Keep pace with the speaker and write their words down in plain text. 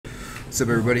What's up,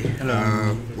 everybody?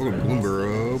 Welcome to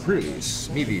Bloomburrow Prerelease.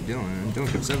 Me, be Dylan. Dylan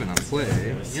kept 7 on play.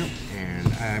 Yep. And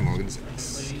I'm Morgan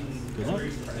 6. Good luck.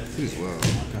 You as well.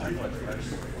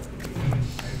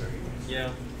 Yeah.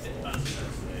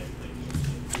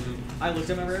 I looked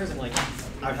at my rares and like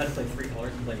I've had to play 3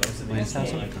 colors and play most of these. Go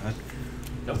ahead.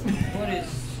 Nope. What is?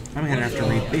 I'm gonna have to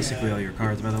read basically all your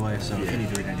cards, by the way, so if you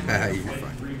need to read any more. You're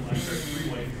fine.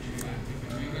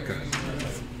 Okay.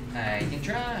 I can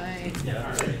try.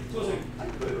 Yeah.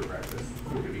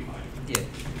 Yeah.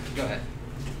 Go ahead.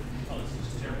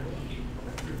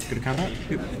 Go to combat.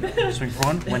 Swing for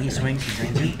 1. When he swings, he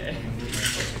drains you.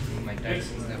 Move my dice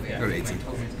so that way I Go to can 18.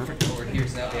 Perfect. forward here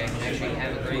so that way I can actually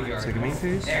have a graveyard. Second main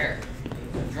phase. There.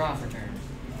 Draw for turn.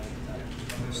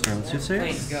 Starlet Planes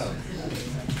Soothsayer. go.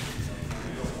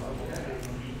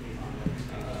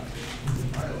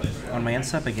 On my end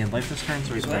step, again, life this turn,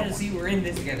 so he's Glad to got see 1. we're in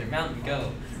this together. Mountain,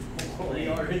 go. We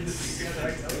are in this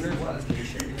together. I'll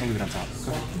leave it on top.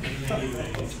 Go.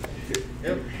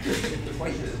 Yep.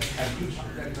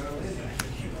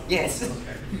 Yes.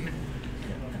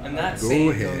 I'm not Go saying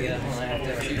ahead. go yet. I have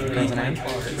to actually Cards read in my hand.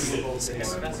 cards.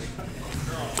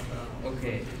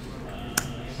 Okay.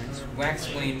 Wax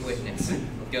Flame Witness.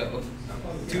 Go.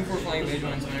 2 for flying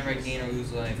vigilance. Whenever I gain or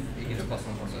lose life, it gets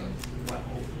 +1/+1.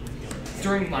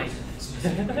 During my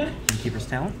turns. Keeper's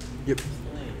Talent. Yep.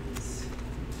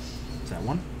 Is that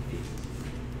 1?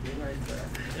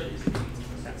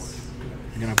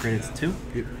 You're gonna upgrade it to 2.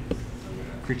 Yep.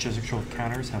 Creatures that control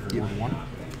counters have reward 1.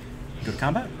 Go to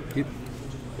combat. Yep.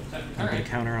 I'll put a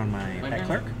counter on my pet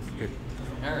clerk. Yep.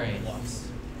 Alright.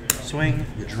 Swing,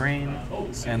 drain,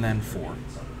 and then 4.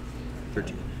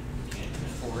 13.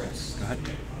 Forest. Go ahead.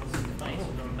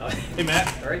 Hey Matt.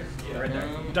 All right. Yeah, right there.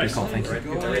 Good call, thank you.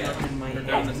 Go ahead on my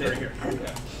Right here.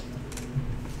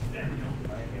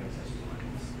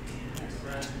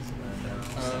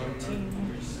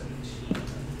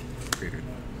 Greater.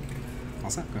 All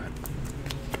set? Go ahead.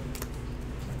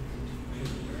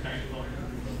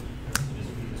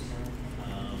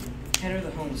 Head of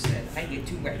the homestead. I get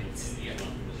 2 rabbits.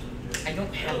 I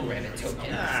don't have a rabbit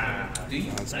token. Do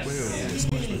you? Let's play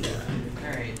this much better.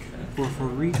 Alright. 4 for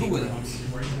reach. 2 of those.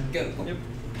 Go. Yep.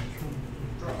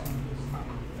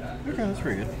 Okay, that's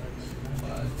pretty good.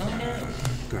 Oh no.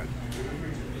 Go ahead.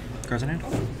 Cards in hand.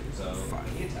 5.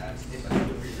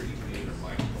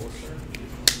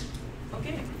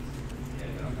 Okay.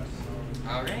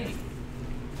 Alright.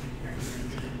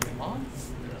 Come on.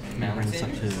 Bring this up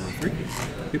to 3.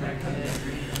 Yep.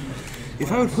 If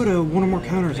I would put one or more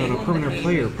counters on a permanent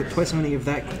player, put twice as many of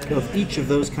each of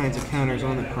those kinds of counters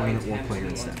on the permanent war player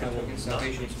instead.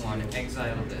 Salvation Swan.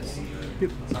 Exile this.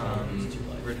 Yep.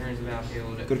 Returns the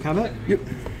battlefield. Go to combat. Yep.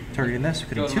 Targeting this,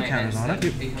 putting 2 counters on it.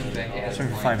 It comes back as Swing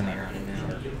for 5 in the air.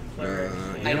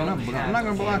 Yeah, I'm not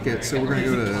going to block it, so we're going to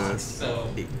go to So,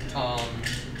 8.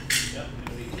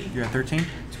 You're at 13. do I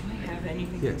have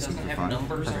anything Yeah, that doesn't something have 5.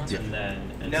 numbers on Yeah. it? And then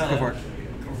No. Go for it.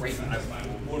 Great. I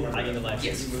get the last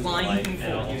Yes, 2 moves of flying life, can and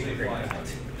fall. also create an effect.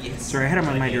 Yes. Sorry, I had him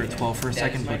on my deer at 12 for a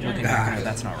second, but looking back on it,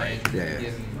 that's not right. Yeah, yeah.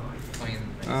 Yeah.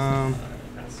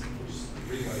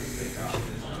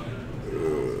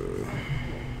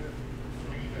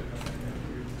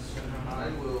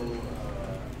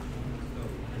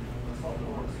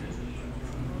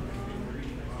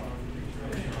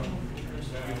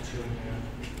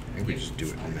 I think we just do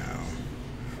it now.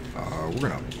 We're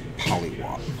going to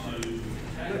polywop.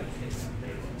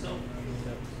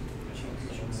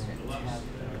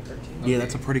 Yeah,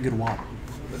 that's a pretty good wop.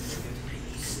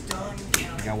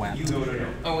 I got whapped.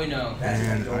 Oh wait, no.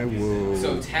 And I will...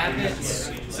 So tap it.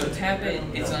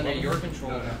 It's under your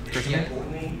control. Yeah.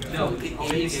 No,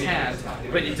 it is tapped,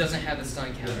 but it doesn't have the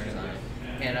stun counters on it.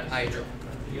 And I draw.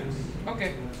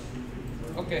 Okay.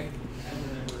 Okay.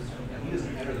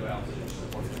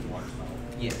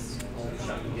 Yes.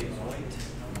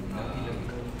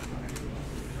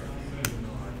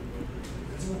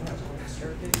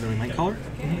 Really light color.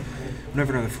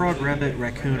 Whenever another frog, rabbit,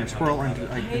 raccoon, or squirrel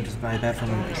enters by that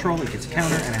from under control, it gets a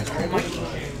counter and has control.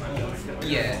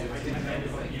 Yeah.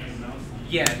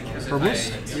 Yeah, because if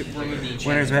Herbalist? I remove the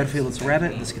When there's a battlefield, it's a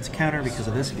rabbit. This gets a counter. Because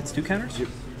of this, it gets 2 counters. Yep.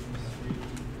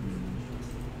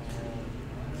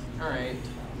 Alright.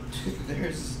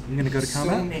 There's I'm going to go to so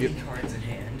combat. many cards in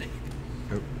hand.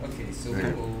 Oh. Okay, so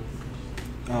Okay. we'll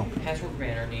Oh, patchwork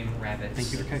banner named Rabbits.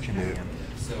 thank you for catching me again.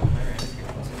 So, alright.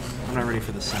 I'm not ready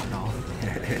for the set at all.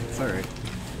 It's alright.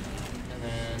 And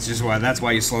then It's just why that's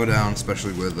why you slow down,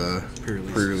 especially with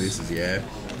Pre-releases. pre-releases. Yeah.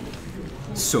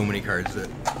 So many cards that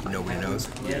nobody knows.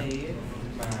 yeah. It's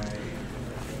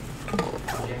a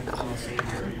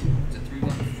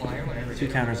 3/1 flyer whenever 2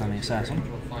 counters on the assassin.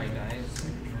 Flying dies.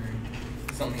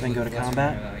 something Then go to with lesser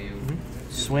combat. mana value.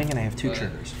 Swing, and I have 2 But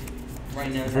triggers.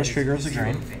 Right now, The first that trigger is a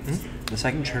zero drain. phase. The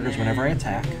second trigger is whenever I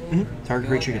attack. Target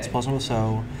creature gets +1 with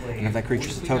sow, and if that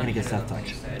creature's a token, it gets death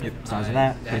touch. Yep. As long as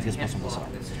that, but it gets +1 with sow.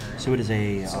 So it is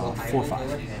a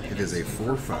 4/5. It is a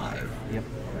 4/5. Yep.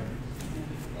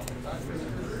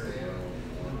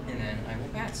 And then I will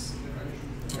pass.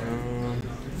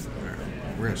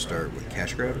 Alright, we're gonna start with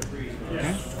cash grab.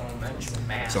 Okay.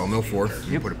 So I'll mill 4.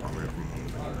 Yep. Put a permanent from home.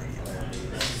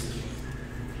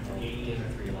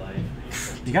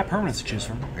 You got permanents to choose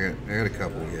from. I got a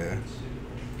couple, yeah.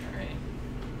 Alright.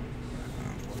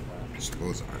 Just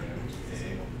those aren't.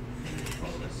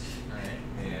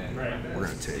 We're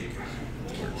gonna take.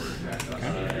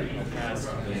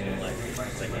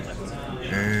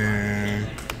 And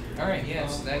Alright, yeah,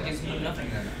 so that gives me nothing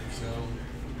then.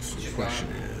 so the question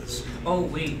is, Oh,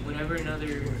 wait, whenever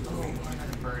another. Oh, I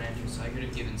got a burn engine, so I could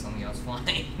have given something else flying.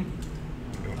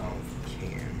 I don't know if we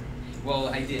can. Well,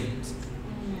 I didn't.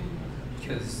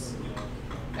 Because.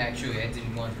 Actually, I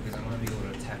didn't want to because I want to be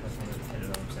able to attack with one of the head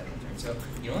of them second turn. So,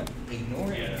 you know what?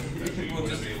 Ignore it. We'll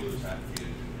just.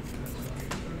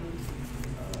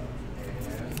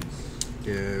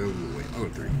 Yeah, wait, I'll go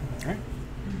 3. Alright.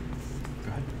 Go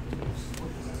ahead.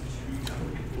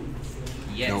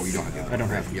 Yes. No, you don't have to. I don't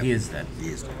have him. Yep. He is dead. He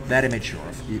is dead. That I made sure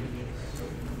of.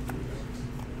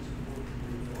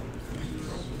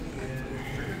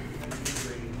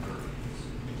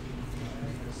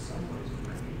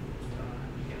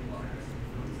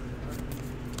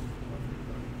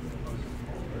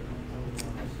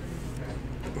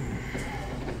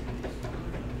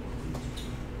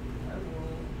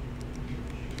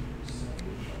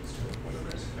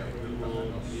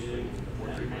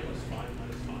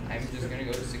 I'm just gonna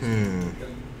go to 16.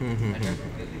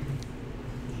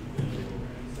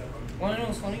 Wanna know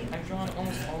what's funny? I've drawn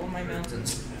almost all of my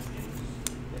mountains.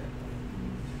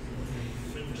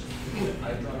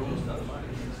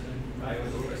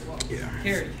 Yeah.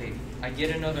 Carrot cake. I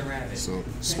get another rabbit. So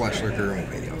Splash Lurker and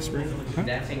pay the offspring.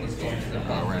 That thing is going to the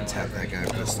bottom. We're gonna tap that guy,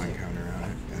 put a stun counter on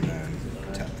it, and then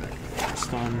tap that guy.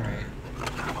 Stun.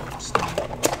 Alright. Stun.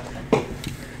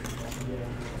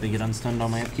 They get unstunned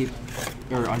on my upkeep.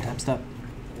 Or untap step.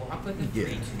 Walk with the Yeah.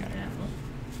 3-2 now.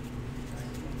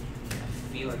 I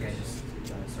feel like I just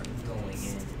gotta start going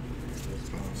in.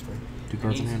 Stun offspring. 2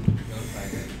 cards in hand. Notify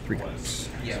that. 3 cards.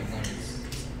 Yeah, one is.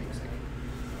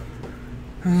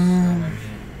 Um,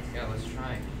 Yeah, let's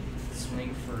try.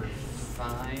 Swing for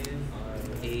 5,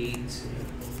 8.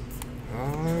 I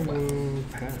will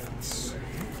pass.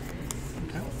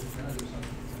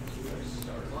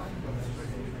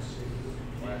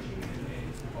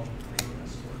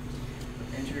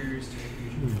 Enters.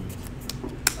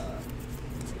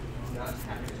 Not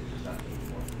happy.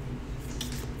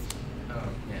 Oh,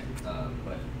 yeah.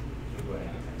 But. Go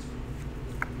ahead.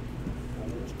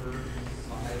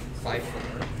 5, 4.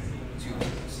 2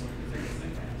 moves.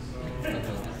 I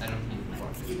don't need to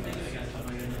block this.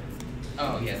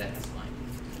 Oh, yeah, that's fine.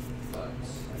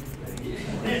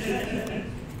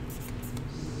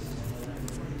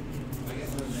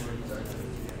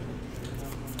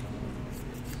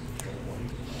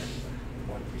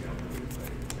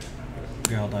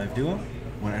 Gal Dive Duo.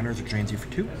 When it enters, it drains you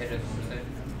for 2. It doesn't say.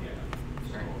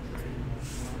 Alright.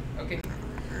 Okay.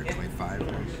 Or 25. Go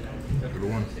to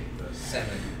 1. 7.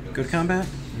 Go to combat.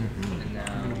 And now.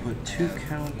 I'm gonna put 2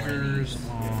 counters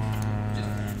on.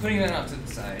 Just putting that off to the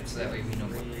side so that way we know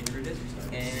what creature it is.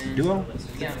 And. Duo?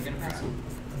 Yeah, I'm gonna pass it.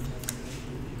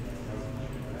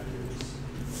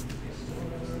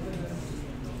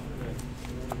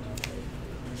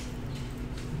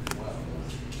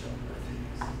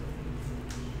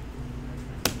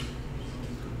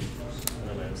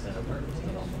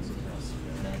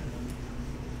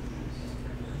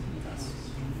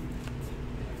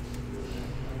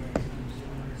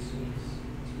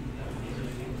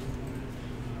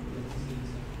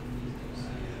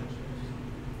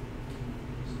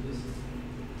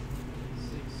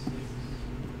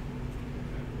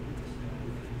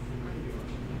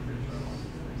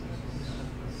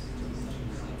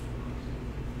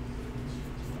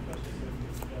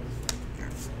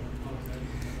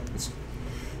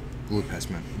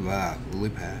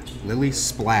 Lily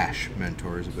Splash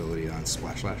Mentor's ability on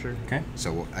Splash Lasher. Okay.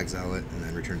 So we'll exile it and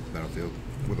then return it to the battlefield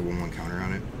with a 1/1 counter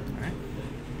on it. Alright.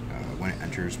 When it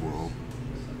enters, we'll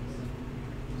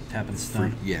Tap and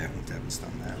stun. we'll tap and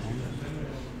stun that.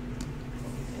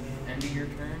 End of your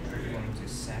turn, are you going to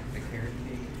sack the carrot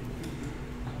cake,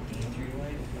 gain 3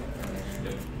 life, and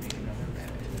then make another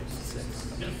rabbit?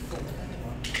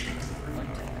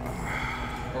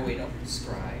 Oh wait, no,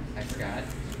 scry. I forgot.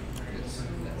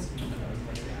 That's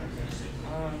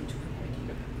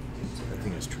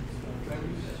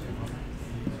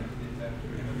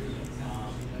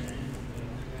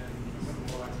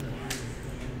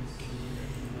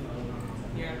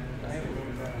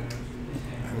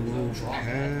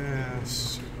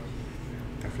pass.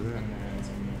 After that.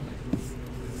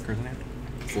 Cards in hand.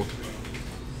 4.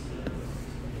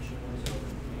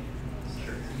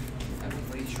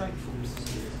 I've played Strike Force.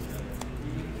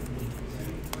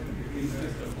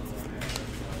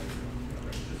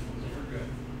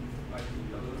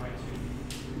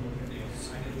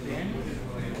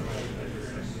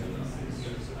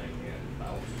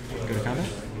 Go to combat?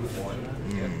 Right.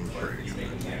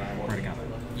 Right to combat.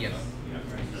 Yep.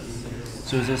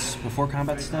 So is this before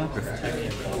combat step?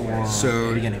 Or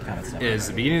So beginning of combat step? it is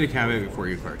the beginning of the combat before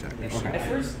you declare attack. Okay. At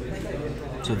first,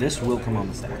 So this will come on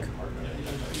the stack.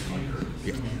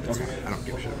 Yeah. Okay. I don't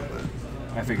give a shit about that.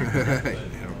 I figured. I don't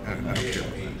care about that.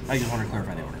 I just want to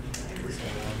clarify the order.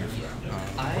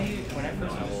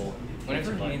 when I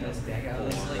first named this deck, I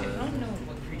was like, I don't know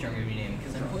what creature I'm going to be naming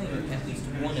because I'm playing at least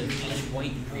one of each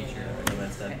white creature.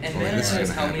 And then This it is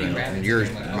says going how to many happen. rabbits. And yours,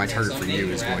 I'm like, my okay, target so for I'm you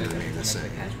naming is going to rabbits remain the and same.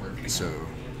 like patchwork. So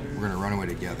we're going to run away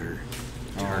together.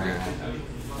 Target.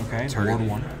 Okay, Target. Ward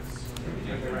 1.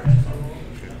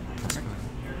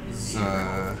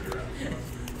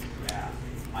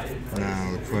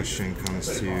 Now the question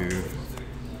comes to.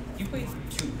 You played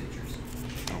 2 pictures.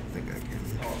 I don't think I can.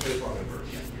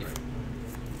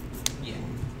 Yeah.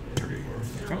 Target.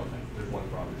 Okay.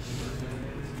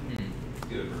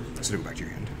 So go back to your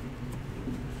hand.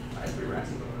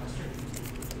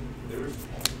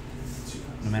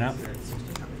 No man out.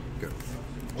 Go.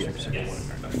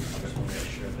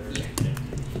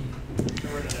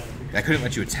 I couldn't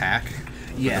let you attack.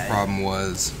 But Yeah. the problem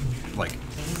was, like,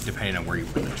 depending on where you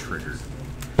put the trigger.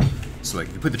 So, like,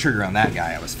 if you put the trigger on that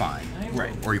guy, I was fine.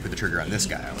 Right. Or you put the trigger on this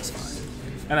guy, I was fine.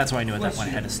 And that's why I knew at that point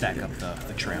I had to stack up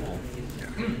the trample.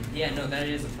 Yeah, no, that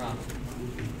is a problem.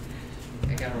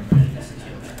 I gotta remember this is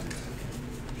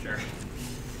Sure.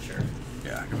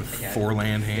 Yeah, I got a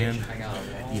 4-land hand. I got a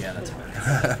Yeah, that's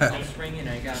fine. I'm springing,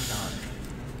 I got Don.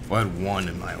 Well, I had 1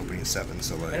 in my opening 7,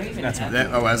 so, I don't like, even That's have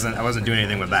that, I wasn't doing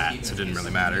anything with that, so it didn't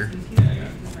really matter.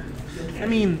 I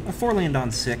mean, a 4-land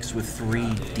on 6 with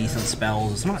 3 decent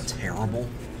spells is not terrible.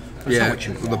 That's not Yeah, what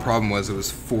you the want. problem was it was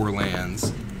 4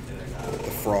 lands,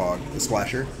 the frog, the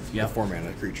splasher, Yep. the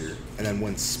 4-mana creature, and then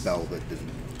 1 spell that didn't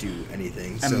do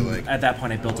anything. So, And like, at that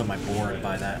point, I built up my board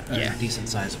by that Yeah. decent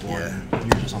sized board. Yeah.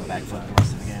 And you're just on the back foot the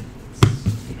rest of the game.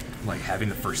 like having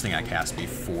the first thing I cast be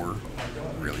 4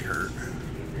 really hurt.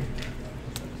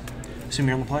 Assume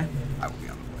you're on the play. I will be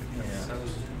on the play.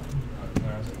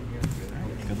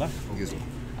 Good luck. You as well.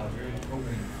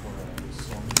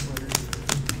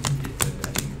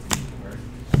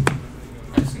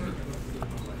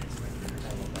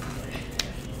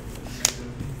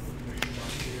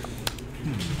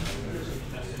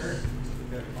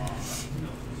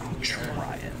 I'll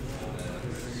try it.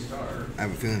 I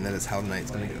have a feeling that is how the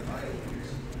night's gonna go.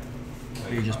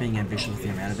 Are you just being ambitious with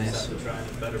your mana base? Yeah,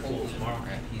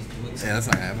 that's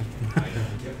not gonna happen.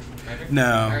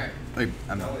 No, like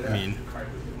I mean,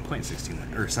 I'm playing 16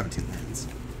 or 17 lands,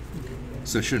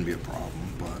 so it shouldn't be a problem.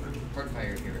 But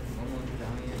Fire here.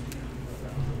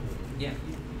 Yeah.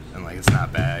 and like it's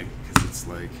not bad because it's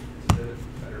like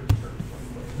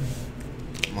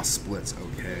my split's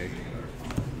okay.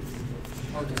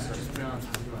 Oh, just put it on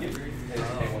top of it.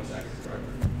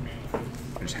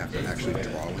 I just have to actually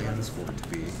draw lands for it to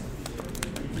be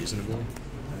reasonable.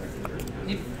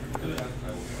 You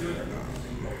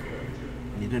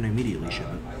didn't immediately ship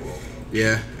it.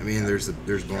 Yeah, I mean there's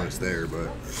bonus there, but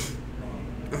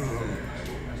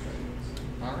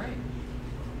All right.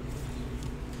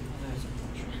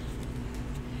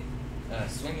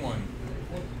 Swing 1.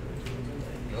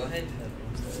 Go ahead.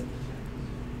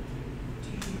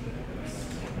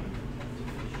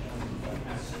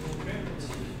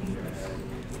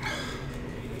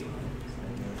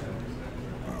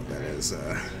 wow, that is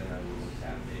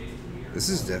this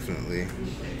is definitely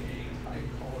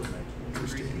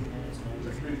interesting.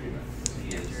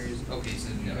 Okay, so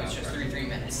no, it's just 3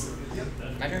 minutes.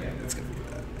 My turn. It's gonna be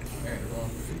that. Alright, well,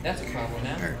 that's a problem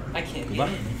now. Alright. I can't Good get luck.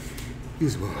 in. You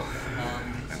as well.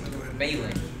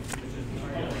 Bailing.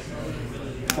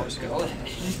 Of course. Go ahead.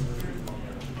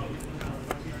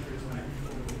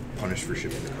 Punished for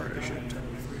shipping the card I shipped.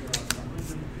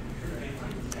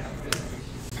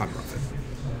 Ponder off it.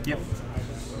 Yep.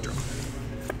 Draw.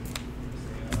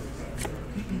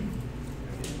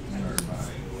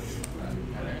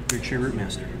 Reach your root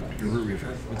master. Your root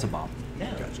reaver. It's a bomb.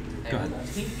 Gotcha. Go ahead. I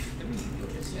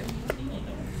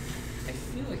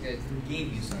feel like I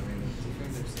gave you something.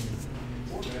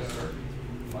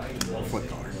 Flip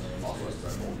color.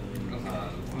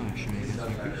 Flash.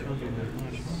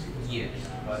 Yeah.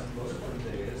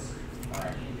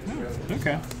 Oh,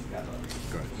 okay.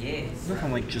 Go ahead. Yeah. Look,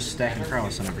 I'm like just stacking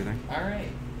prowess and everything. Alright.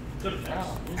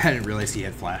 Oh. I didn't realize he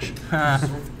had flash. I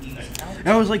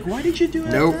was like, why did you do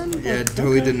that? Nope. Then? Yeah,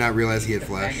 totally did not realize he had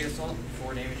flash. Maggot assault,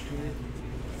 4 damage to it.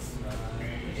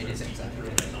 It is exiled.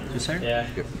 Just there? Yeah.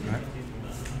 Yep.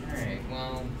 Alright,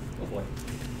 well, Oh boy.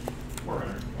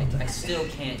 I still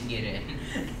can't get in.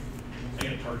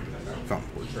 Found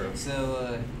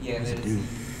So, yeah, What's that it is do?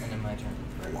 end of my turn.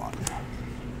 a lot.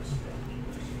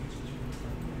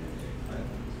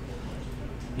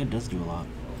 It does do a lot.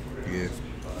 Yeah.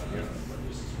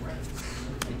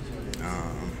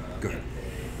 Go ahead.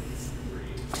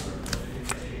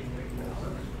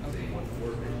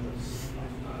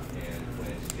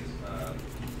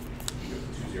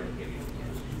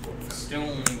 Still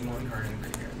only one card in the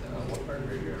graveyard, though.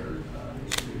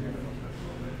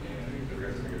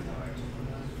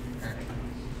 Alright.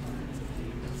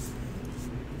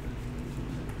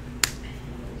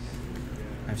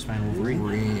 I have Spine Wolverine.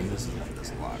 Wolverine does a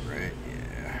lot, right?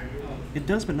 Yeah. It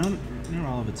does, but not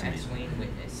all of it's Max amazing. Wayne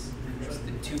Witness. It's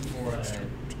the 2 for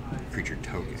Creature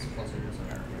token.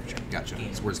 Gotcha.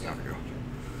 So where's the counter go?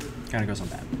 Kind of goes on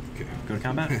bad. Okay. Go to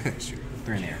combat. Sure.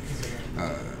 3 in the air.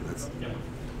 That's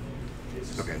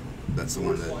okay. That's the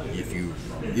one that if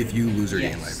you lose or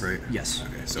gain life, right? Yes.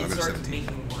 Okay. So It I'll go to starts 17.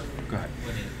 making work Go ahead.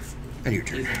 when it And your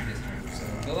turn. isn't his turn. So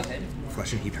go ahead.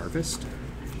 Flesh and Heat Harvest.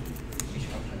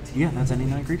 Yeah, that's any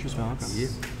 9 creature spell. Okay. Yeah.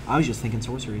 I was just thinking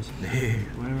sorceries.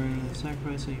 Whenever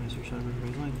sacrificing, Mr. Shadow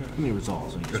everybody's line card. I mean, it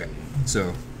resolves. Okay.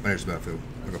 So my next battlefield,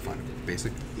 I'll go find it.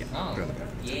 Basic. Yeah. Oh, Go to the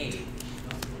battlefield. yay.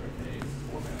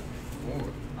 4.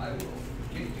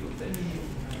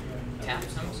 Tap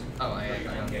sounds? Oh, I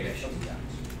don't get it.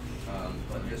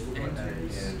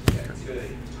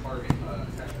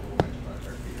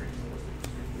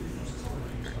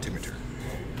 Take my turn.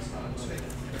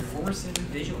 4/7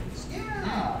 vigilance.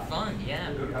 Yeah. Fun,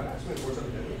 yeah.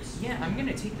 Yeah, I'm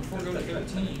gonna take the 4 go to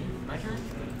 13. My turn?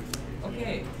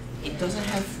 Okay. It doesn't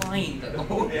have flying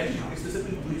though.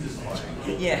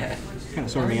 Yeah. Kind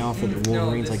of throwing me off with the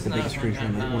Wolverine's like the biggest creature,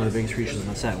 one of the biggest creatures in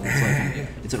the set. Where it's like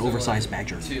it's an oversized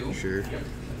badger. 2. Sure.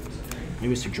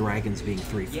 Maybe it's the dragons being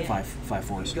 3, Yeah. 5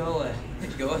 4s. Go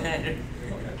ahead.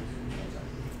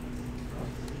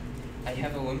 I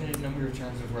have a limited number of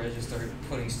turns before I just start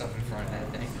putting stuff in front of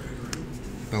that thing.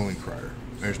 Bellowing Crier.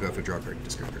 My next battlefield, draw a card,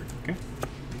 discard card. Okay.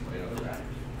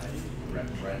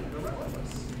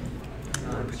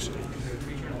 Pitch it.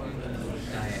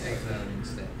 I exiled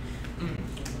instead.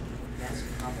 That's a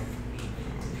problem for me.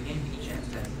 Begin each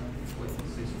step with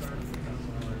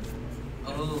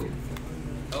Oh.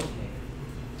 Okay.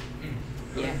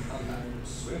 Yeah.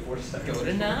 Go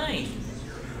to 9.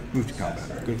 Move to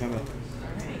combat. Good combat.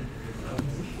 Alright.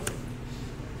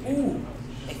 Ooh.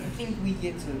 I think we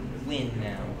get to win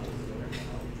now.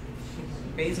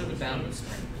 Phase of the Boundless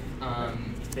Spring.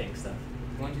 Big stuff.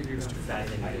 1, 2, 3, 4, 5.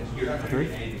 3?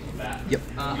 Yep.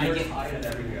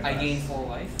 I gain 4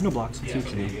 life. No blocks. Let's see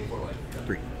what you do.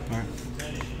 3. Alright.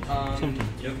 17.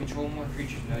 You control more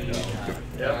creatures. No, you do not.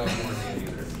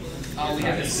 Oh, we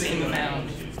have the same amount.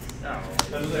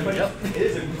 Yep. It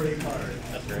is a great card.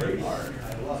 That's very hard. I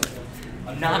love it.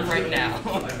 Not right now.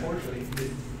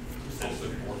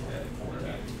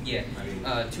 Yeah.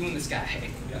 2 in the sky.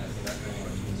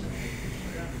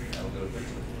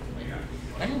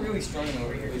 I'm really struggling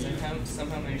over here because I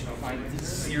somehow managed to find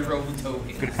 0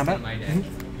 tokens Good combat? in my deck.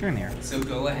 They're in the air. So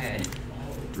go ahead.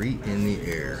 3 in the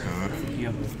air, huh?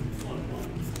 Yep.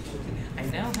 I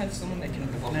now have someone that can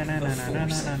block Na na the na na na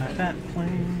na na that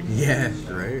plane. Yeah,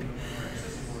 right?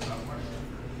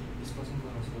 This wasn't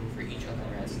for each other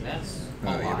as that's a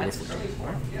Yeah, lot. but go for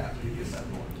cover.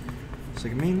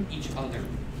 Second mean. Each other.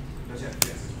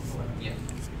 Yeah.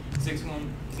 6/1.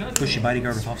 It's not Push your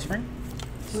bodyguard with offspring.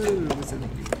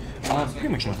 Pretty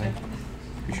much nothing.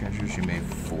 Creatures you may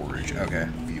forge. Okay.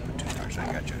 If you put 2 stars, I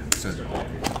gotcha. So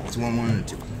it's 1/1 and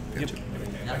 2. Gotcha.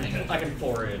 I can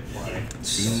forward.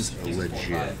 Seems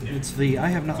legit. It's the I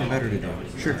have nothing better to do.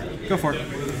 Sure. Go for it.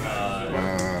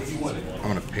 I'm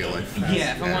gonna pay life.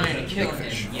 Yeah, if I wanted to kill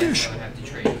Big him, fish. I would have to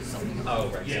trade something. Oh,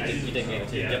 right. Yeah, you did gain it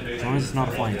too. Yep. As long as it's not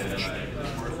a flying fish.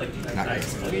 Not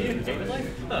nice. You didn't gain life?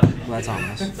 Huh. Well, that's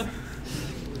ominous.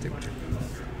 Take my turn.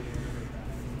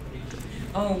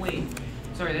 Oh wait,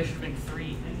 sorry, that should have been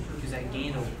 3 because I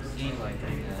gained life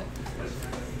during that.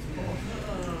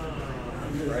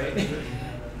 Right?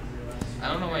 I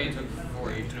don't know why you took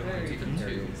 4. You should have only taken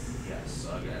 2.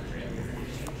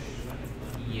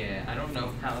 Yeah, I don't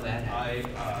know how that happened.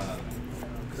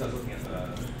 Because I was looking at the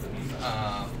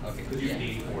Okay. because you Yeah.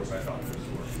 need 4, so I thought it was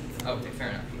 4. Okay, fair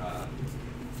enough.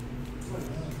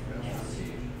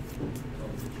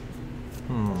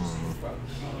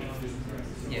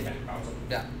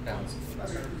 Yeah, bounce.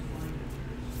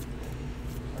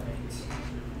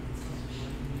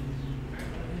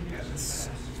 Yes.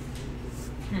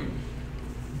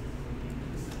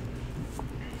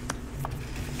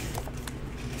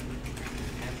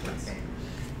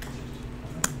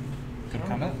 Good I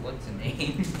don't know combat. what to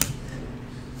name.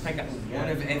 I got one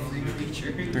of every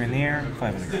creature. 3 in the air,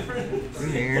 5 in the ground. 3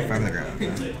 in the air, 5 on the ground.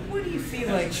 What do you feel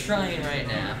like trying right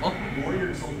now?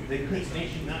 Warriors, they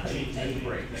couldn't not change any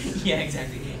break. Yeah,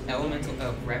 exactly.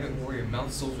 Elemental rabbit warrior,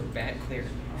 mouth soldier, bat clear,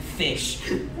 fish.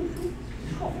 Seemed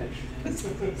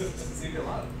a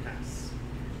lot of pass.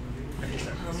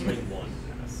 Swing 1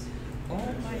 pass.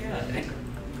 Oh my god.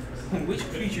 Which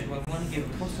creature do I want to give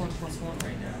 +1/+1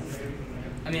 right now?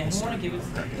 I mean, I don't want to give it to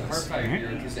the Heartfire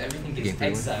hero because everything gets Game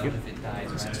period. exiled Yep. if it dies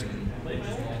rather than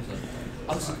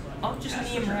I'll just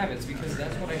name rabbits because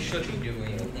that's what I should be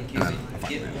doing in case I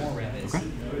get more rabbits. Okay.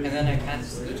 And then I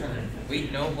pass the turn.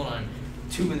 Wait, no, hold on.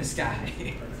 2 in the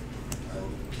sky.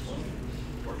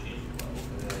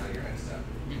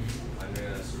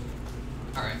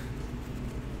 Alright.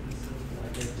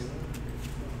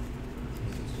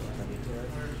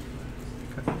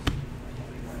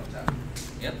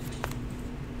 Yep.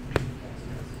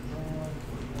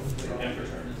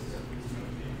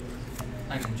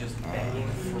 I'm just begging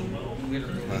for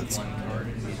literally That's- one card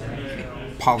in the deck.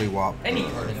 Polywop. Any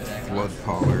card in the deck. Blood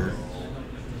Poller.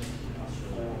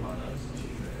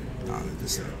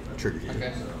 This trigger here.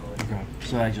 Okay. Okay.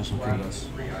 So I just look at this.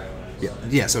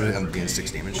 Yeah, so it gains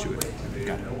 6 damage to it.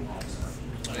 Got it.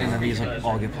 And then these like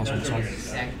all get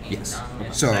 +1/+1. Yes.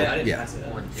 So, yeah.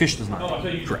 Fish does not.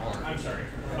 Correct. I'm sorry.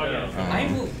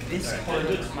 I will discard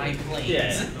my planes.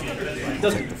 Yeah. Take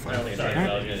Doesn't. the I don't think 5. it's right.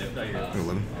 No, you're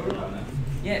 11.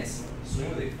 Yes.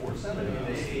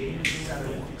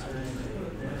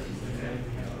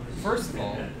 First of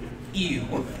all,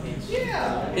 ew.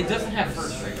 Yeah. It doesn't have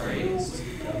first strike, right?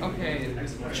 Okay,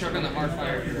 chucking the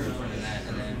Heartfire hero in front of that,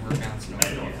 and then we're bouncing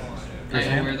over. I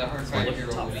know where the Heartfire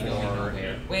hero will be going over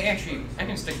here. Wait, actually, I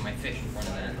can stick my fish in front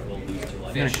of that. We'll lose 2 life.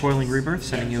 I'm gonna Coiling Rebirth,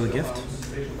 sending you a gift.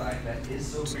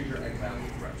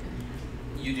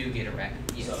 You do get a rat.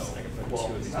 Yes. I can put 2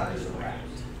 of these numbers around.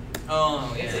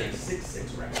 Oh, yeah.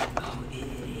 6/6 rack.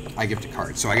 I gift a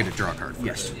card, so I get to draw a card first.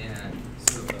 Yes. Yeah.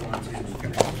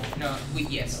 No, wait,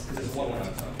 yes.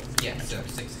 Yeah, so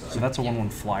 6. So that's a 1/1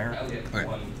 flyer. Okay.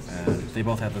 And they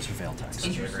both have the surveil tax.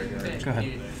 Interesting. Go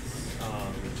ahead.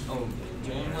 Oh,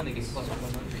 the only one that gets +1/+1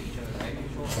 for each other that I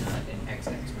control, not an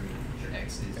XX where X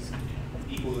is.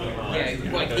 Equal to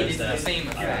Yeah, like it is the same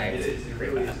effect. It is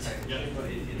great bad. But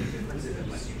the difference is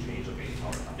unless you change the base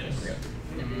power.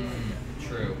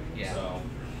 True, yeah. So,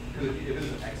 if it was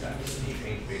an XX, you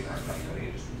change base power,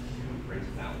 it just brings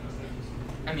it down, doesn't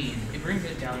it? I mean, it brings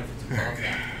it down if it's above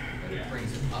that, but it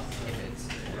brings it up if it's.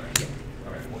 Yeah.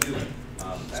 Alright, we'll do it.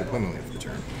 So play my land for the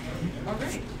turn.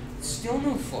 Alright. Still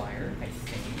no flyer, I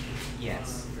think.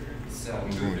 Yes. So. I'm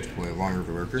going to play Long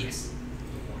River Lurker. Yes.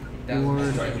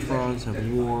 Ward, the frogs have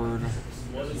ward.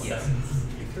 Yes.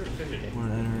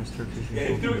 When it enters, Turkish Yeah,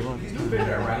 he's doing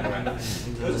better around.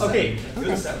 Okay.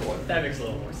 Good second one. That makes a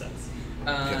little more sense.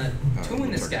 2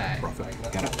 in the target sky. Profit.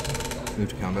 Got it. Move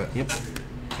to combat. Yep.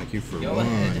 Thank you for Go 1.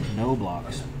 ahead. No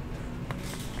blocks.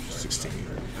 16.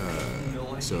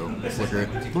 So, flicker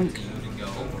it. Blink.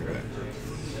 Okay.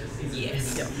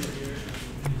 Yes. Yep.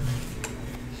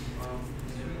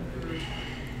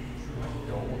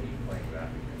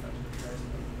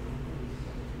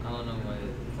 I don't know why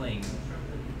playing.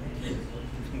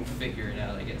 We'll figure it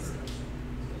out, I guess.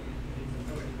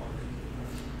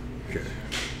 Okay.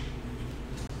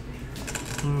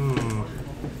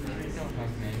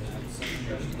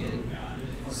 Get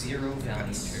 0 value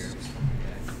terms.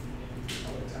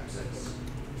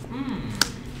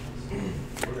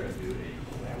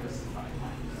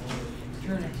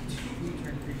 Turn it 2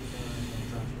 turn 3.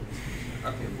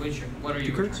 Okay, what are you?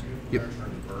 2 cards? Yep.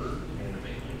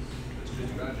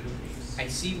 I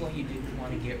see why you didn't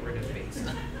want to get rid of base. And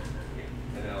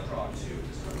then I'll draw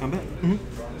 2. Combat?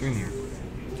 3 in the air.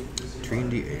 3 in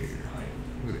the air.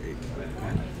 Look at 8.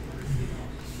 Okay.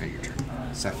 Now your turn.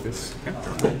 Sack this. Okay.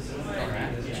 Draw.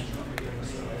 Alright.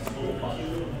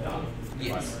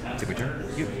 Yes. Take my turn.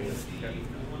 Yep.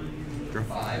 Draw.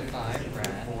 5/5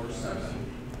 rat.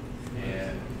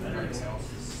 And then everything else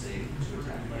is safe to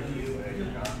attack you, and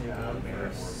you're not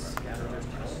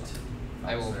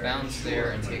I will bounce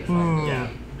there and take Yeah.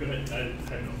 Go ahead. I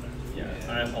know that.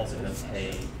 Yeah. I'm also going to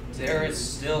pay. There is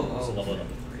still Also level it up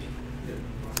to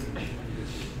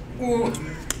 3. Ooh.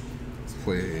 Let's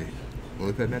play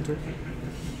Lillipad Mentor.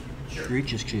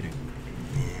 Reach is cheating.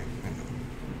 Yeah, I know.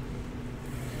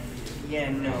 Yeah,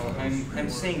 no, I'm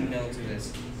saying no to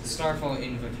this. Starfall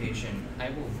Invocation. I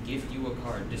will gift you a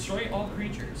card. Destroy all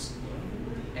creatures.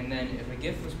 And then if a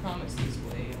gift was promised this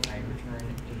way, I return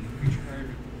a creature card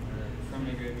from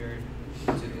my graveyard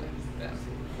to the back.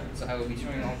 So I will be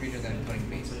destroying all creatures and putting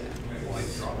base back.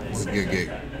 This is gonna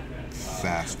get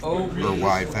fast. Oh, Or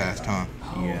wide fast, huh?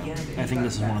 Oh, yeah. I think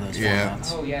this is one of those Yeah.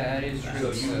 formats. Oh, yeah, that is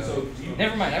true. So,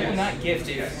 never mind. I will not gift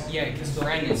if, yeah, because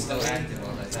Brian is still active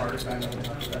while that's happening.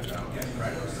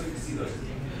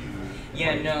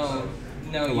 Yeah, no.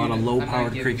 A lot of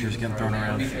low-powered creatures getting thrown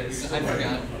around. Because I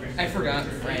forgot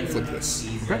Brian Flip this.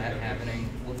 sees that happening.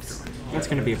 Whoops. That's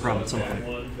going to be a problem at some point. I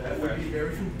was like,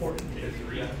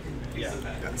 yeah.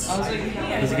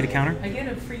 Does he get a counter? I get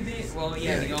a free bit. Well,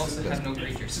 yeah, you also have no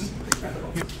creatures.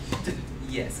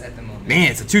 Yes, at the moment. Man,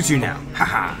 it's a 2/2 now.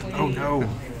 Haha. Oh no.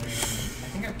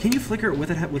 Can you flicker it with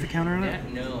a counter on it?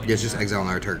 Yeah, no. Yeah, it's just exile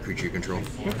another target creature you control.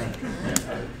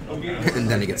 And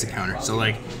then it gets a counter. So,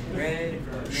 like, Red,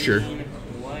 sure. green,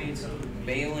 white,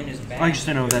 Balin is back. I just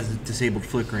don't know if that's disabled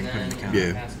flickering put in the counter.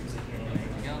 Yeah.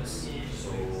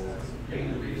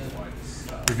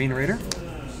 Ravina Raider.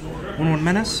 1/1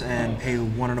 menace and pay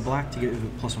 1 and a black to get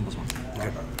 +1/+1.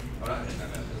 okay.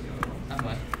 I'm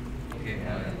like, okay,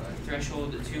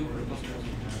 threshold 2 or +1.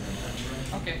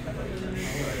 Okay.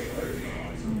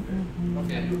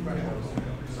 Okay.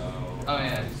 Oh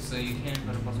yeah, so you can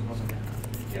put a +1/+1.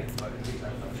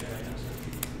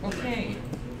 Okay.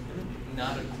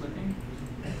 Not equipping?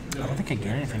 I don't think I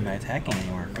get anything by attacking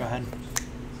anywhere. Go ahead.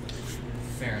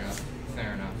 Fair enough.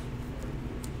 Fair enough.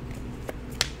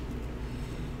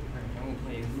 Alright, I will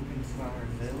play Looping Flower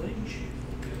Village.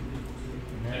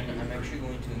 And then I'm actually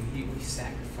going to immediately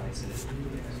sacrifice it.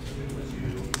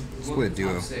 Split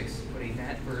duo. Top 6. Put a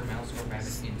bat, bird, mouse, or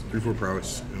rabbit into 3/4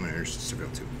 prowess, and when it enters,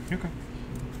 surveil 2. Okay.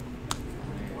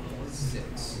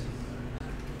 6.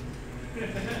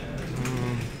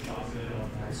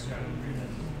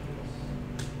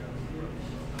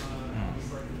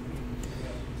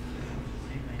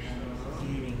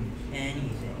 Getting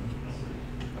anything.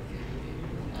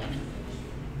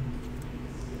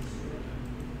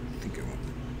 I think I want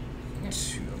Okay.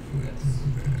 2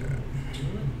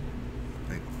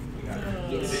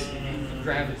 Yes.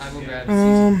 I will grab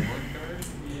season 4 card,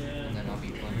 and then I'll be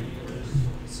playing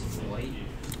some white.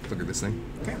 Look at this thing.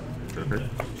 Okay. Sure.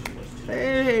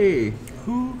 Hey!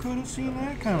 Who could have seen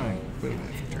that coming? Wait a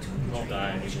minute. I'll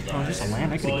die. Oh, just a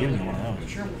land. I could have given you one of those.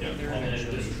 Sure, we'll get there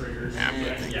eventually.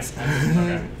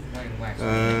 Yeah. Playing wax.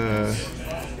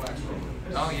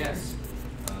 Oh yes.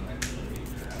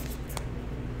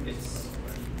 It's.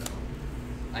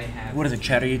 I have. What is it,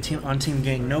 Chad? Are you on Team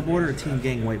Gang No Border or Team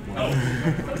Gang White Border?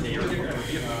 Yeah, you're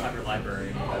have your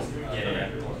library. Yeah.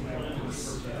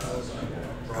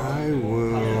 I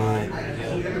will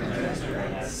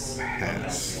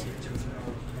pass.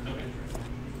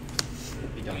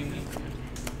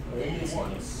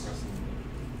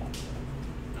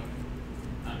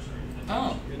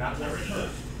 Oh. Not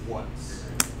once.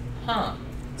 Huh.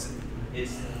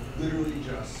 It's literally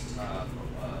just for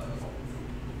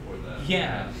the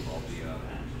Yeah.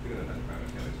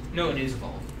 No, it is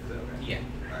evolved. Is it okay? Yeah.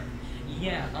 Alright.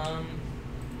 Yeah.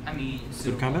 I mean,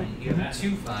 so Good combat? You have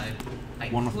 2/5. I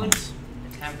One with could menace.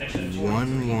 attack the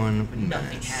 1/1 but nothing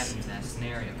menace. happens in that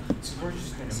scenario. So we're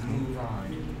just gonna move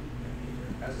on.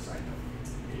 As a side note,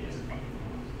 it is a problem.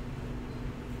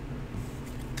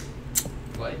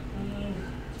 What?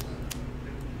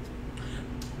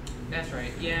 That's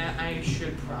right. Yeah, I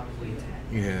should probably attack.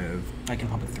 You have I can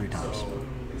pump it 3 times.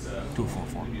 It's a 2 4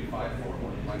 4.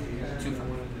 5/4. 2/5.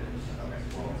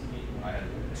 I had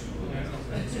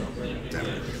 2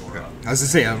 damage. Okay. I was to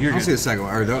say, I'll You're say good. the second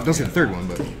one, or don't say the third one,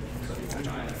 but.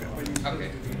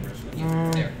 Okay.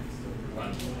 There.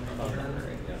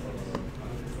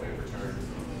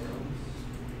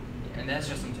 And that's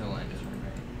just until end of turn,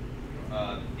 right?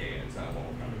 Yeah, it's not a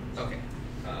whole counter. Okay.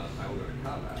 I will go to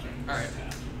combat. Alright.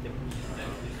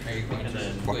 Are you going to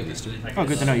Fuck this dude. Oh,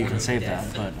 good to know you can save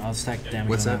that, but I'll stack damage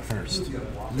What's on that? that first.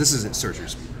 This is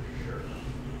Searcher's.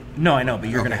 No, I know, but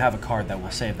you're going to Okay. have a card that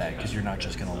will save that because you're not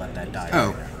just going to let that die.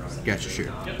 Oh, gotcha, sure.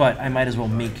 But I might as well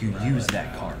make you use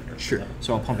that card. Sure.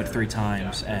 So I'll pump it 3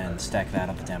 times and stack that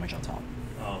up the damage on top.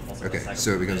 Okay,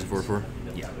 so it becomes a 4/4?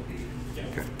 Yeah.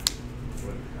 Okay.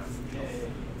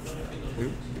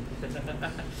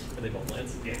 Are they both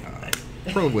lands?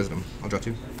 Pearl of Wisdom. I'll draw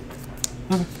 2.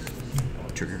 Okay.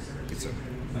 Trigger. It's a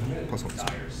 +1.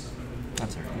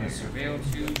 That's it. surveil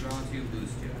 2, draw 2,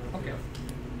 lose 2? Okay.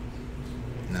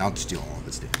 And then I'll just deal all of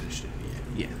its damage.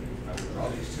 Yeah.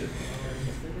 Because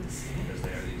they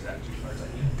are the exact 2 cards I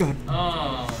need. Go ahead.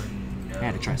 Oh no. I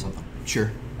had to try something.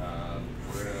 Sure.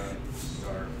 We're gonna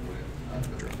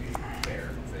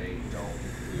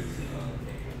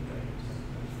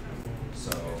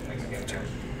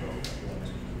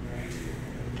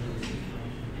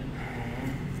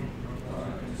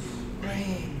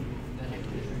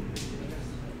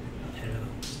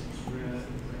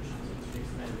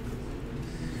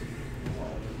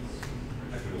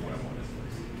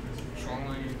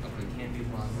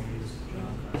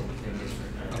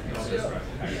Okay, so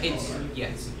it's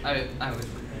yes. I was.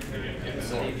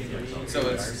 So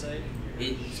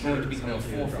it's going to become a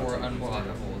 4/4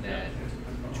 unblockable that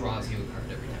draws you a card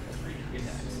every time it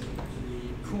attacks.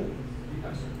 Cool.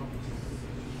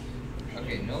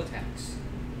 Okay, no attacks.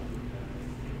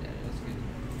 That is good.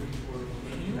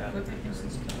 Can you equip it against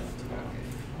stuff? Okay.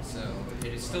 So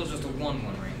it is still just a 1/1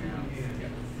 right now.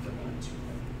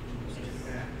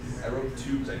 I wrote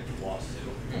 2 because I lost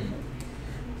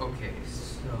 2. Okay,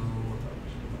 so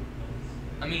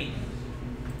I mean,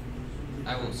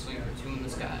 I will swing for 2 in the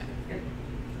sky.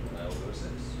 I will go 6.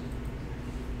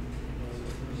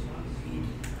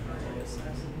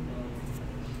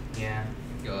 Yeah,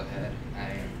 go ahead.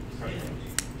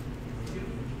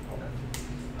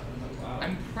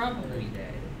 I'm probably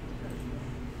dead,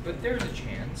 but there's a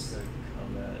chance.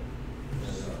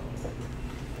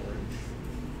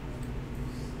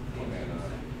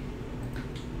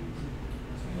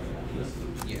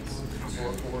 Yes,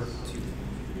 or 2.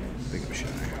 Big of a shot.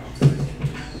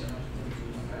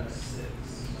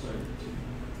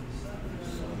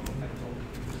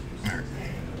 Alright.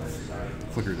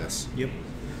 Flicker this. Yep.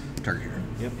 Target here.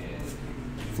 Yep.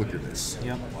 Flicker this.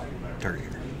 Yep. Target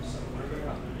here.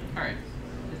 Alright.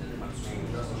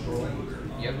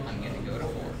 Yep, I'm gonna go to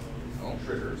 4. Oh.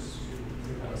 Triggers.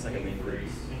 Second main break.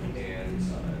 And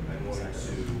I'm going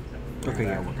to. Okay,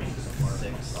 yeah, we're good.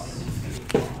 6.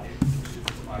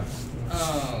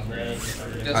 Oh,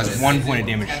 I was 1 point of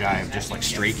damage shy of just like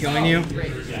straight killing you.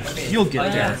 You'll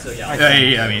get there.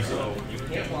 Yeah, I mean,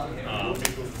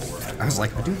 I was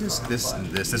like, I do this, this, and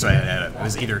this. That's why I had it. I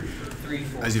was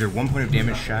either 1 point of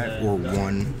damage shy or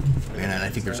 1, and I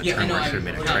think there's a turn where I should have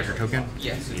made a treasure token.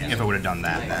 Yes. If I would have done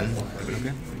that, then it would have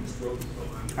been okay.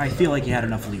 I feel like you had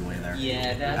enough leeway there.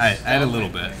 Yeah, I had a little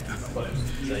bit. So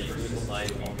you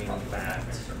like moving that.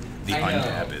 The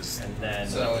untap is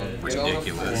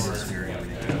ridiculous. It's very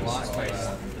ridiculous. Lost by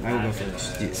I will go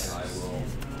first. Yes.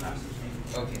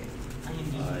 okay.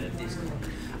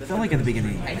 I felt like at the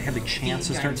beginning I had the chance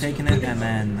to start taking it, and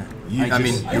then You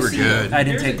were good. I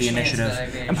didn't take the initiative,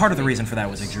 and part of the reason for that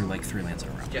was I drew like 3 lands in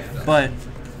a row. But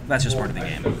that's just part of the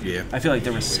game. Yeah. I feel like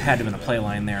there had to have been a play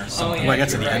line there. When I got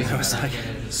to the end, I was like,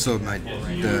 so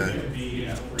the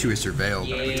 2 is surveilled,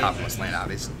 but the topmost land,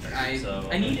 obviously.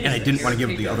 And I didn't want to give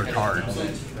him the other card.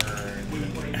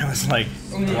 And I was like,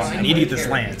 well, I need to get this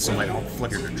land, so like I'll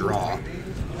flicker to draw,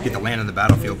 get the land on the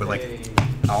battlefield, but like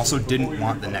I also didn't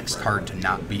want the next card to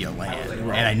not be a land.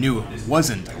 And I knew it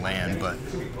wasn't a land, but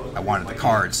I wanted the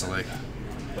card, so like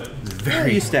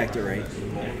very. You stacked it right.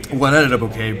 Well, it ended up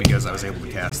okay because I was able to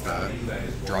cast the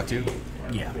draw 2.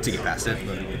 Yeah. To get past it,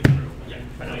 but.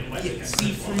 Yeah,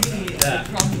 see, for me, the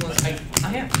problem was I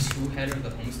have 2 header of the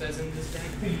homesteads in this deck.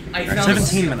 I found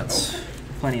 17 minutes.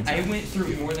 Plenty of time. I went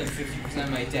through more than 50%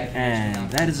 of my deck. And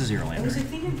that is a 0 I lander. was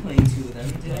thinking playing 2 of them.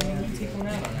 Did I really take one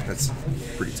out on that? That's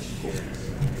pretty typical.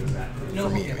 No,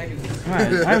 for me,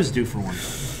 okay, I was due for one.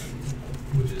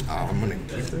 I'm gonna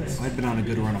keep this. I'd been on a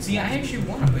good run of See, I actually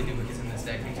want to play duplicates in this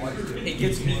deck because it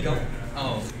gets me going.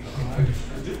 Oh.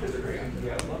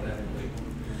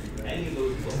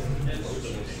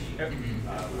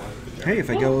 Hey, if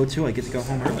I go 0-2, I get to go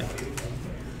home early.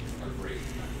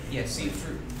 Yeah, see,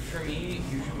 for me,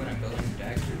 usually when I'm building a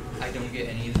deck, I don't get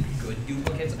any of the good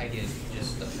duplicates. I get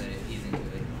just stuff that isn't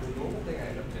good. The normal thing I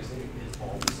end up missing is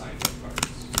all the sign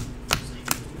cards.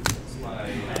 My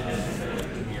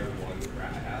weird ones that I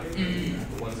have,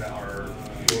 the ones that are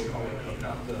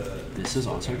not the. This is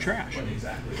also trash. But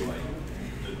exactly like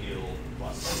the deal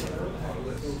plus the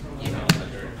monoliths. You know,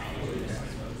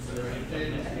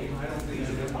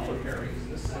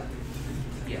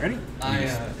 yeah. Ready?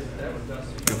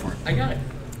 Go for it. I got it.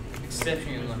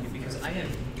 Exceptionally unlucky because I have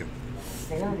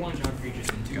 4 1-drop creatures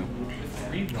and 2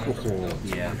 3 1-drop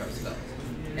yeah. spells.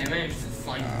 And I managed to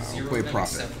find 0 play of them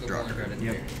profit. except for the Drop. 1-drop in the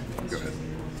Yep. Go ahead.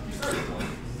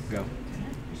 Go.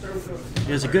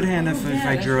 It was a good hand if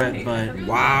I drew it, but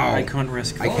Wow. I couldn't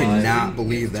risk I it. cannot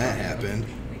believe that happened.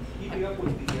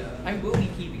 I will be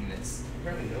keeping this.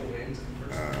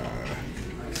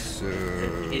 So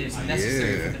It is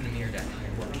necessary yeah. for the Namir deck.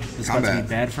 This is about to Combat. be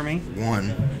bad for me.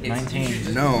 1.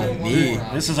 19. No, me.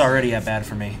 This is already at bad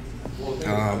for me.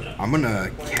 I'm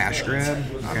gonna cash grab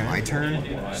on my turn.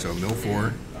 So mill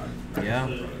 4. Yeah.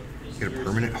 Get a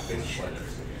permanent.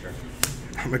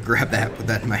 I'm gonna grab that, put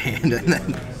that in my hand, and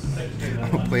then I'm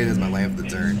gonna play it as my land for the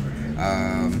turn.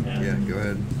 Yeah, go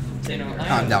ahead. You know,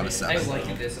 I'm down to 7. I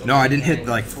like this. No, I didn't hit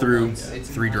like through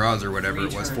 3 draws or whatever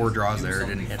it was. 4 draws there. It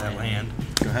didn't hit that land.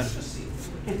 Go ahead.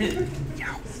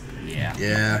 Yeah. Yeah.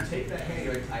 Yeah.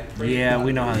 Yeah,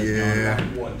 we know how this is going.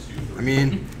 Yeah. I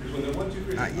mean,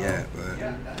 Not yet,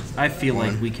 but I feel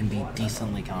One. like we can be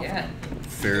decently confident.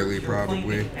 fairly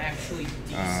probably. Actually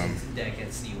deck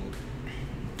gets sealed.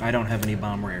 I don't have any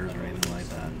bomb rares or anything like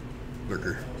that.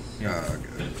 Lurker. Yeah.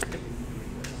 Good.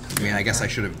 I mean, I guess I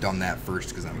should have done that first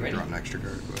because I'm going to draw an extra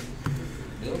card. But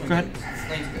Go ahead.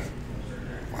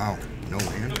 wow, no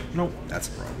land? Nope. That's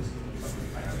a problem.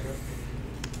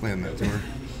 Play a Mentor.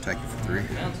 Attack you for 3.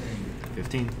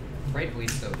 15. Right, wait,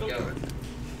 so go. Good.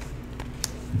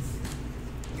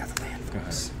 You got the land. Go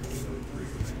ahead.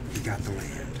 You got the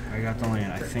land. I got the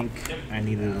land. I think I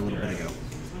needed a little bit ago.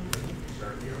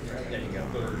 There you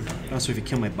go. Also, if you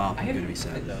kill my bop, I'm going to be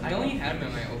sad. I only had him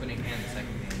in my opening hand the second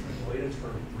game.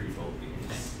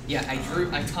 Yeah, I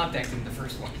top decked him the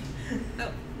first one.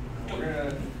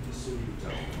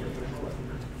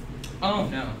 Oh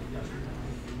no.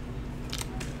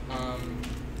 Well,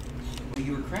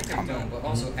 you were correct, I don't, but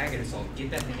also Agate Assault, get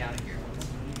that thing out of here.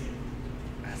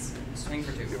 That's swing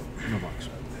for 2. No box.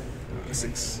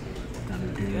 6. Gonna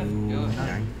do Go.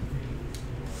 9.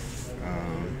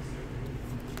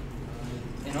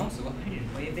 And also, I didn't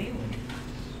play a Balin.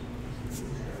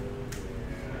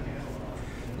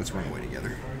 Let's run away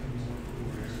together.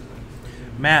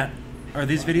 Matt, are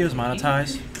these videos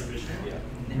monetized?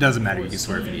 Doesn't matter. You can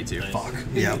swear if you need to. Fuck.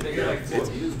 Yeah. I will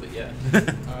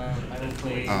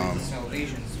play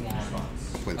Salvation Swan.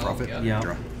 Play the Prophet. Yeah.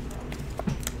 Draw.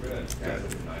 Good.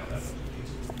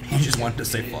 He just wanted to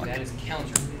say fuck. That is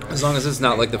counter. As long as it's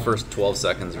not like the first 12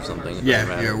 seconds or something. it Yeah,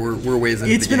 doesn't matter. yeah, we're ways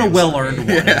into It's the been a games. well-earned one.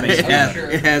 Yeah, Basically.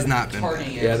 it has not been.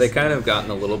 Yeah, they kind of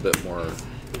gotten a little bit more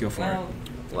Go for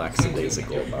it.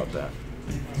 lackadaisical about that.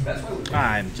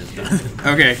 I'm just done.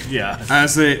 Okay. Yeah.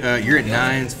 Honestly, you're at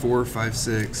 9s, 4, 5,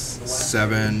 6,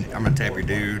 7. I'm gonna tap your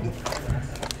dude.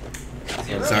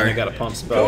 And Sorry. I got a pump spell.